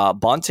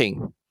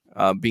Bunting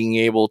being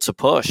able to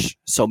push.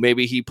 So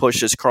maybe he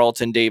pushes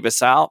Carlton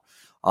Davis out.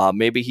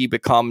 Maybe he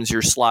becomes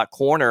your slot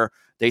corner.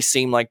 They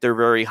seem like they're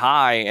very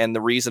high. And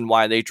the reason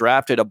why they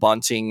drafted a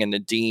Bunting and a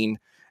Dean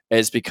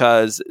is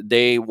because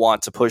they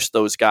want to push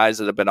those guys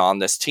that have been on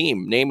this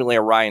team, namely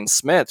a Ryan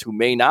Smith, who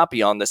may not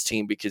be on this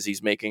team because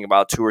he's making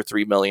about $2 or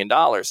 $3 million.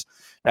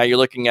 Now you're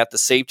looking at the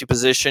safety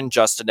position,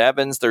 Justin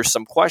Evans. There's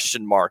some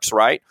question marks,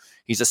 right?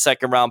 He's a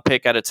second-round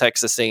pick out of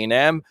Texas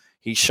A&M.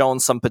 He's shown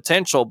some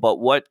potential, but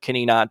what can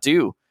he not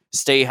do?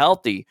 Stay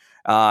healthy.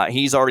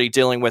 He's already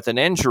dealing with an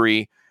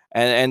injury.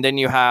 And then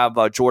you have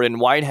Jordan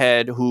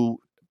Whitehead, who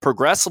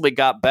progressively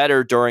got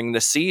better during the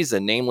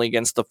season, namely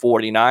against the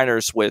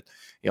 49ers with,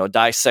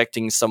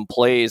 dissecting some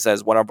plays,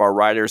 as one of our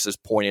writers has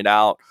pointed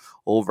out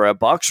over at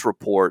Bucs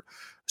Report.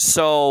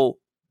 So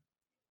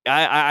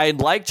I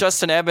like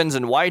Justin Evans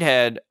and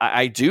Whitehead.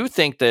 I do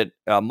think that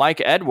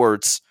Mike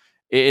Edwards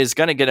is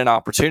going to get an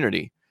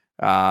opportunity.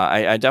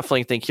 I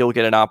definitely think he'll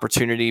get an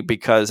opportunity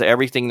because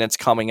everything that's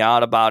coming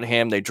out about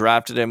him, they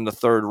drafted him in the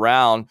 3rd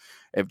round.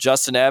 If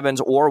Justin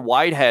Evans or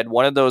Whitehead,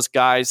 one of those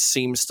guys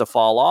seems to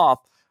fall off,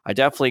 I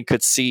definitely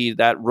could see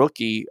that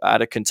rookie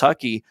out of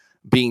Kentucky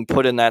being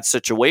put in that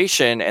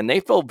situation. And they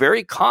feel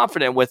very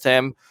confident with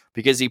him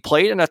because he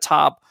played in a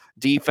top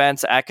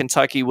defense at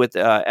Kentucky with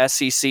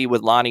SEC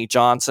with Lonnie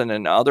Johnson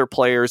and other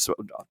players,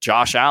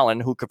 Josh Allen,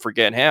 who could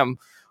forget him.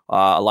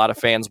 A lot of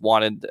fans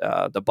wanted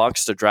the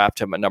Bucs to draft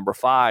him at number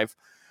 5.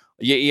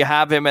 You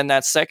have him in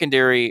that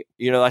secondary.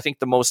 I think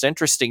the most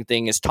interesting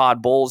thing is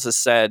Todd Bowles has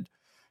said,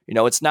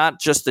 it's not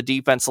just the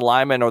defensive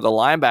linemen or the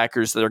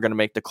linebackers that are going to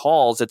make the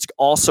calls. It's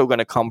also going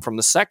to come from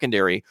the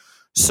secondary.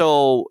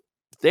 So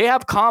they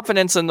have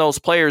confidence in those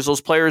players.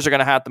 Those players are going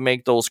to have to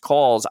make those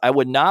calls. I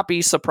would not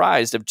be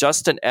surprised if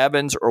Justin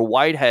Evans or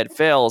Whitehead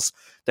fails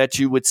that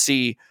you would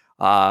see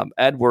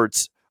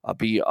Edwards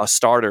be a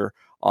starter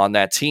on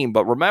that team.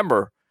 But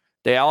remember,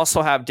 they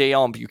also have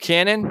De'Aaron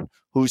Buchanan,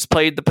 who's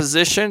played the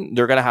position.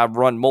 They're going to have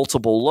run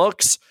multiple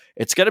looks.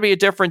 It's going to be a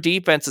different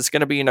defense. It's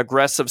going to be an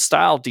aggressive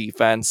style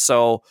defense.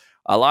 So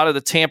a lot of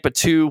the Tampa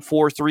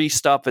 2-4-3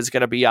 stuff is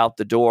going to be out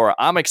the door.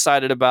 I'm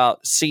excited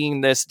about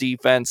seeing this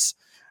defense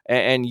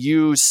and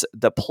use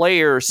the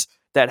players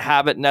that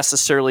haven't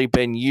necessarily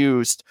been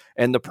used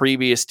in the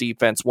previous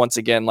defense. Once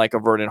again, like a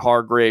Vernon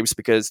Hargreaves,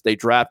 because they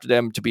drafted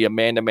him to be a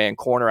man-to-man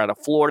corner out of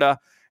Florida.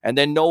 And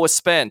then Noah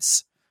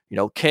Spence.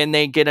 Can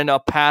they get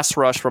enough pass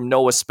rush from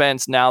Noah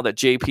Spence now that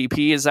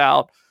JPP is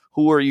out?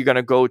 Who are you going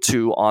to go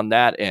to on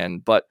that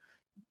end? But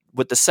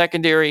with the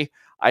secondary,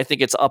 I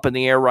think it's up in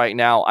the air right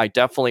now. I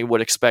definitely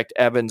would expect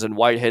Evans and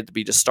Whitehead to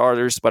be the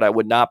starters, but I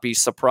would not be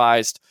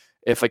surprised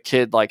if a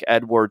kid like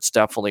Edwards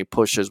definitely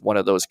pushes one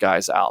of those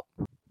guys out.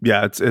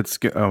 Yeah, it's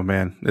oh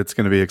man, it's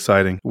going to be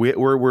exciting.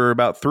 We're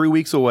about 3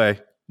 weeks away,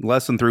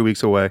 less than 3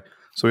 weeks away,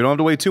 so we don't have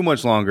to wait too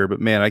much longer. But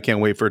man, I can't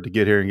wait for it to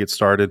get here and get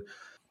started.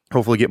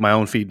 Hopefully, get my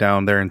own feet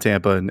down there in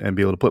Tampa and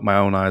be able to put my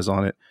own eyes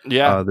on it.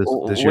 Yeah, this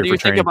year. What do you for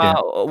think training camp.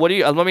 about? What do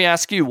you? Let me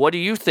ask you. What do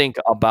you think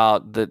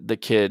about the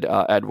kid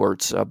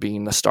Edwards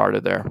being the starter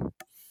there?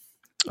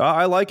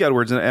 I like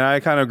Edwards, and I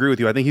kind of agree with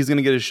you. I think he's going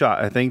to get a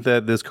shot. I think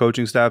that this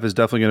coaching staff is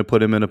definitely going to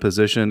put him in a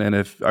position, and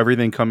if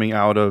everything coming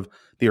out of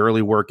the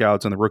early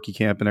workouts and the rookie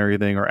camp and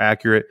everything are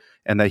accurate,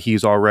 and that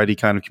he's already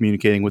kind of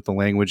communicating with the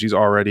language, he's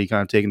already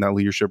kind of taking that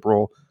leadership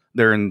role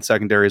there in the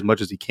secondary as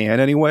much as he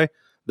can anyway,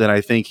 then I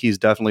think he's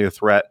definitely a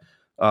threat.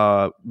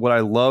 What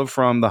I love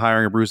from the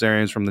hiring of Bruce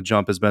Arians from the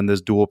jump has been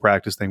this dual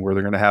practice thing where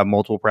they're going to have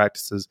multiple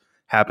practices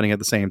happening at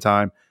the same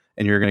time.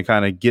 And you're going to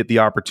kind of get the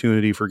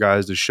opportunity for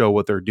guys to show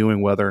what they're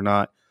doing, whether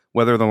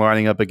they're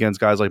lining up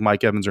against guys like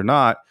Mike Evans or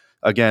not.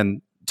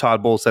 Again,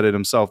 Todd Bowles said it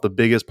himself. The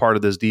biggest part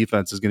of this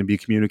defense is going to be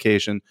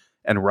communication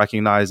and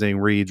recognizing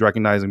reads,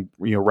 recognizing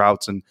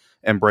routes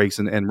and breaks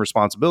and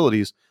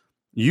responsibilities.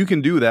 You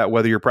can do that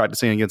whether you're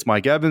practicing against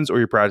Mike Evans or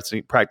you're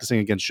practicing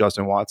against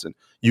Justin Watson.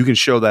 You can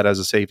show that as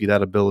a safety,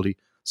 that ability.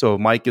 So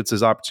if Mike gets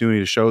his opportunity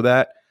to show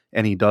that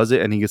and he does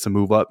it and he gets to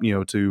move up,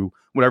 to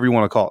whatever you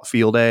want to call it,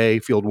 field A,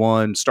 field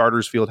 1,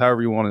 starters field,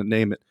 however you want to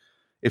name it.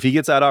 If he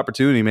gets that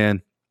opportunity,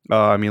 man,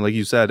 like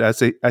you said,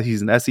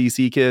 he's an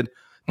SEC kid.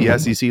 The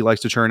SEC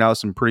likes to churn out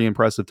some pretty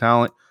impressive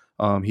talent.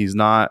 He's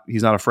not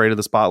afraid of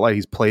the spotlight.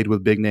 He's played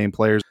with big name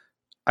players.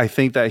 I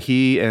think that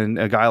he and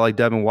a guy like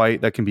Devin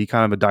White, that can be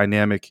kind of a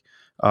dynamic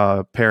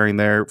pairing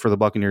there for the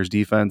Buccaneers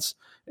defense.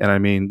 And I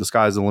mean, the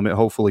sky's the limit,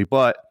 hopefully.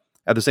 But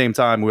at the same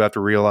time, we have to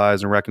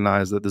realize and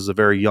recognize that this is a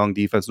very young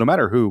defense, no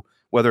matter who,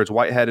 whether it's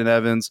Whitehead and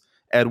Evans,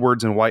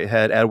 Edwards and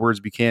Whitehead, Edwards,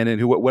 Buchanan,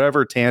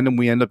 whatever tandem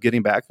we end up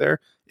getting back there,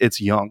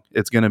 it's young.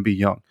 It's going to be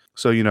young.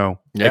 So,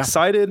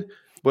 excited,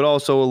 but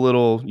also a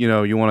little,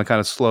 you want to kind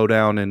of slow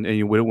down and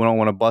we don't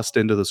want to bust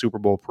into the Super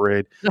Bowl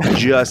parade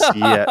just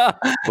yet.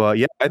 But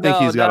yeah, I think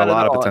he's got a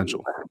lot of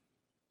potential.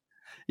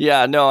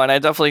 Yeah, no, and I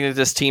definitely think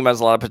this team has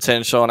a lot of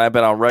potential, and I've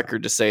been on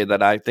record to say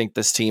that I think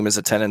this team is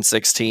a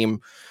 10-6 team.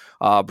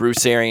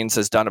 Bruce Arians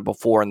has done it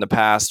before in the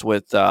past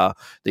with the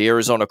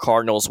Arizona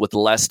Cardinals with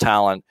less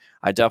talent.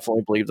 I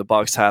definitely believe the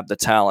Bucs have the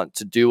talent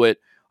to do it.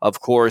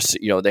 Of course,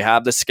 they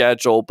have the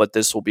schedule, but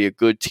this will be a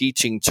good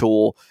teaching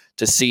tool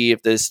to see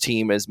if this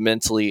team is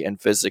mentally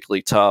and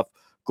physically tough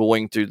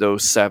going through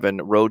those 7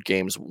 road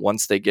games.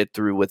 Once they get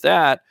through with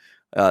that,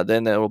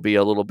 then it'll be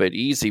a little bit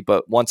easy.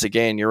 But once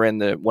again, you're in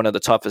one of the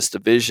toughest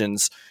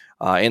divisions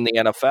in the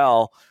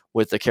NFL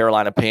with the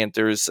Carolina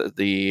Panthers,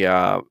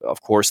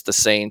 of course, the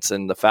Saints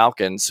and the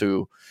Falcons,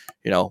 who,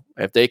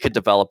 if they could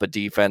develop a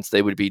defense,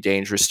 they would be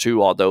dangerous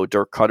too. Although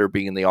Dirk Cutter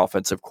being the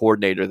offensive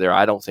coordinator there,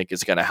 I don't think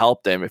is going to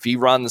help them. If he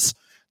runs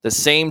the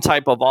same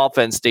type of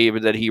offense,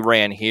 David, that he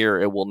ran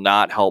here, it will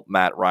not help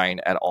Matt Ryan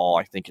at all.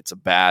 I think it's a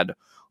bad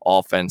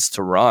offense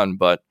to run.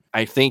 But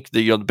I think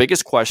the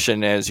biggest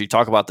question is, you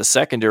talk about the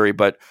secondary,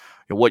 but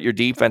what your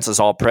defense is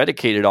all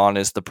predicated on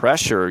is the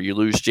pressure. You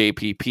lose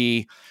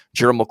JPP.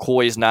 Gerald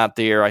McCoy is not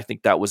there. I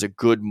think that was a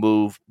good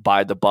move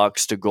by the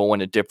Bucs to go in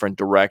a different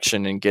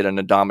direction and get an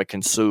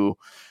Ndamukong Suh.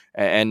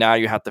 And now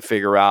you have to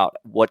figure out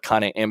what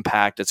kind of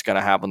impact it's going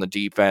to have on the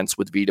defense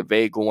with Vita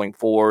Vea going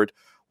forward,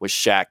 with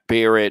Shaq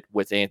Barrett,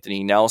 with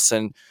Anthony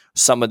Nelson,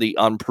 some of the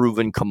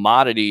unproven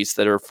commodities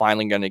that are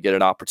finally going to get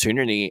an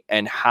opportunity,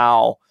 and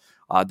how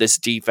this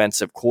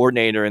defensive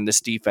coordinator and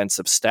this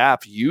defensive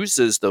staff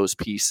uses those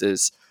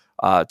pieces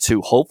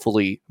to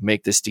hopefully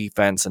make this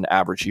defense an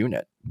average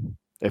unit,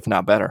 if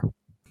not better.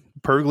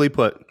 Perfectly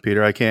put,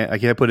 Peter. I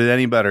can't put it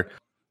any better.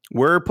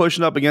 We're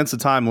pushing up against the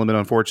time limit,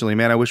 unfortunately,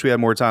 man. I wish we had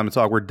more time to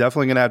talk. We're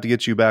definitely going to have to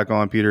get you back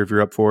on, Peter, if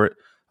you're up for it,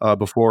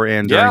 before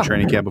and during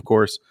training camp, of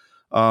course.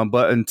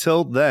 But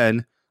until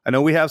then, I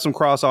know we have some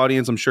cross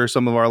audience. I'm sure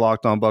some of our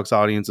Locked On Bucs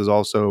audience is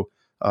also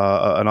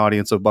an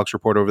audience of Bucs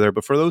Report over there.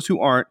 But for those who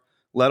aren't,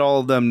 let all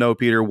of them know,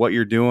 Peter, what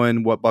you're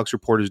doing, what Bucs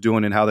Report is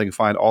doing, and how they can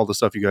find all the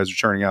stuff you guys are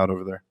churning out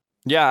over there.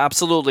 Yeah,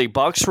 absolutely.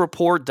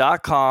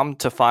 BucsReport.com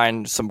to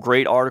find some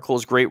great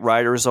articles, great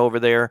writers over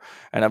there.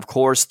 And of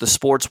course, the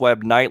Sports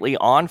Web Nightly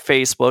on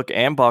Facebook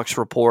and Bucs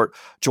Report.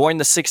 Join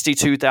the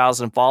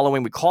 62,000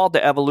 following. We call it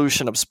the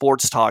evolution of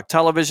sports talk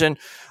television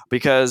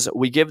because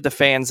we give the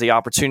fans the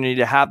opportunity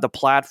to have the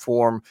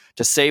platform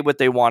to say what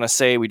they want to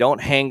say. We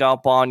don't hang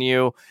up on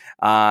you.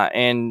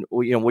 And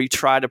we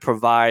try to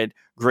provide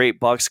great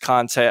Bucs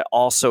content,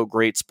 also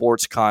great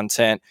sports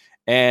content.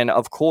 And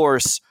of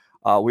course,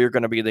 we are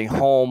going to be the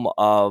home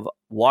of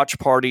watch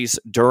parties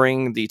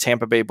during the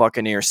Tampa Bay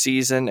Buccaneers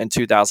season in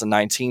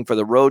 2019 for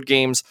the road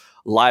games,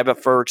 live at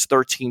Ferg's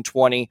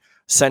 1320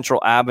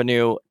 Central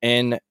Avenue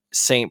in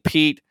St.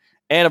 Pete.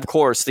 And, of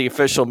course, the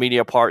official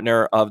media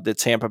partner of the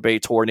Tampa Bay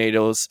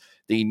Tornadoes,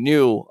 the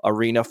new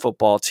arena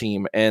football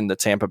team in the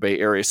Tampa Bay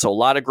area. So a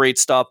lot of great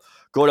stuff.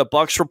 Go to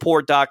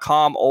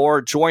BucsReport.com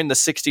or join the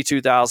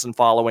 62,000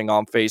 following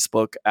on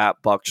Facebook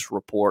at Bucs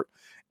Report.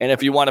 And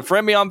if you want to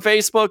friend me on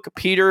Facebook,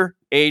 Peter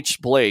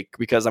H. Blake,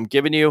 because I'm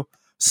giving you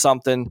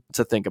something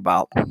to think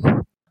about.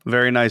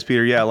 Very nice,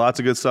 Peter. Yeah, lots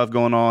of good stuff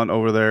going on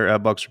over there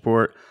at Bucs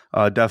Report.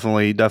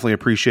 Definitely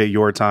appreciate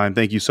your time.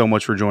 Thank you so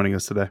much for joining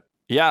us today.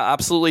 Yeah,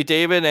 absolutely,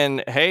 David.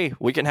 And hey,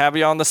 we can have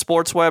you on the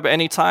Sports Web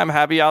anytime.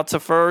 Have you out to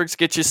Ferg's,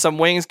 get you some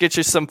wings, get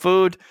you some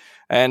food,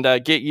 and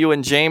get you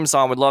and James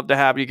on. We'd love to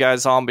have you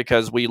guys on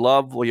because we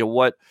love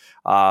what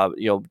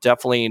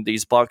definitely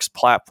these Bucs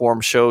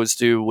platform shows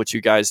do. What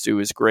you guys do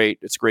is great.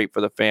 It's great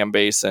for the fan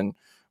base, and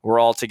we're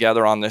all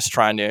together on this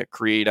trying to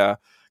create a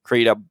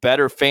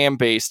better fan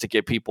base to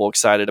get people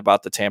excited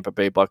about the Tampa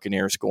Bay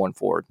Buccaneers going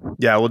forward.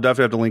 Yeah, we'll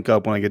definitely have to link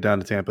up when I get down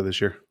to Tampa this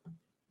year.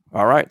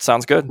 All right,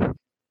 sounds good.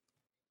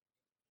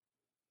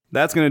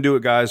 That's going to do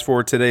it, guys,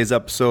 for today's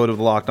episode of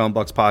the Locked On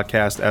Bucs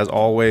podcast. As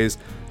always,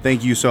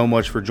 thank you so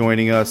much for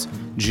joining us.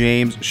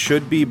 James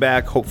should be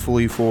back,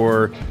 hopefully,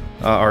 for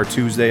our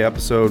Tuesday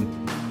episode.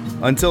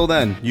 Until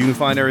then, you can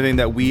find everything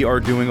that we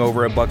are doing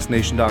over at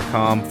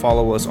BucsNation.com.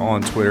 Follow us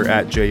on Twitter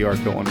at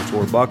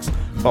JYarko_Bucs.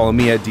 Follow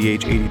me at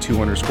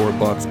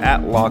DH82_Bucs,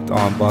 at Locked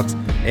On Bucs,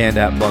 and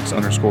at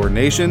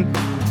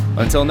Bucs_Nation.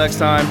 Until next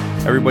time,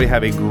 everybody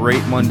have a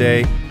great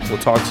Monday. We'll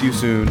talk to you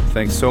soon.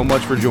 Thanks so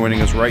much for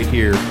joining us right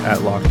here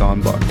at Locked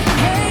On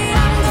Bucs.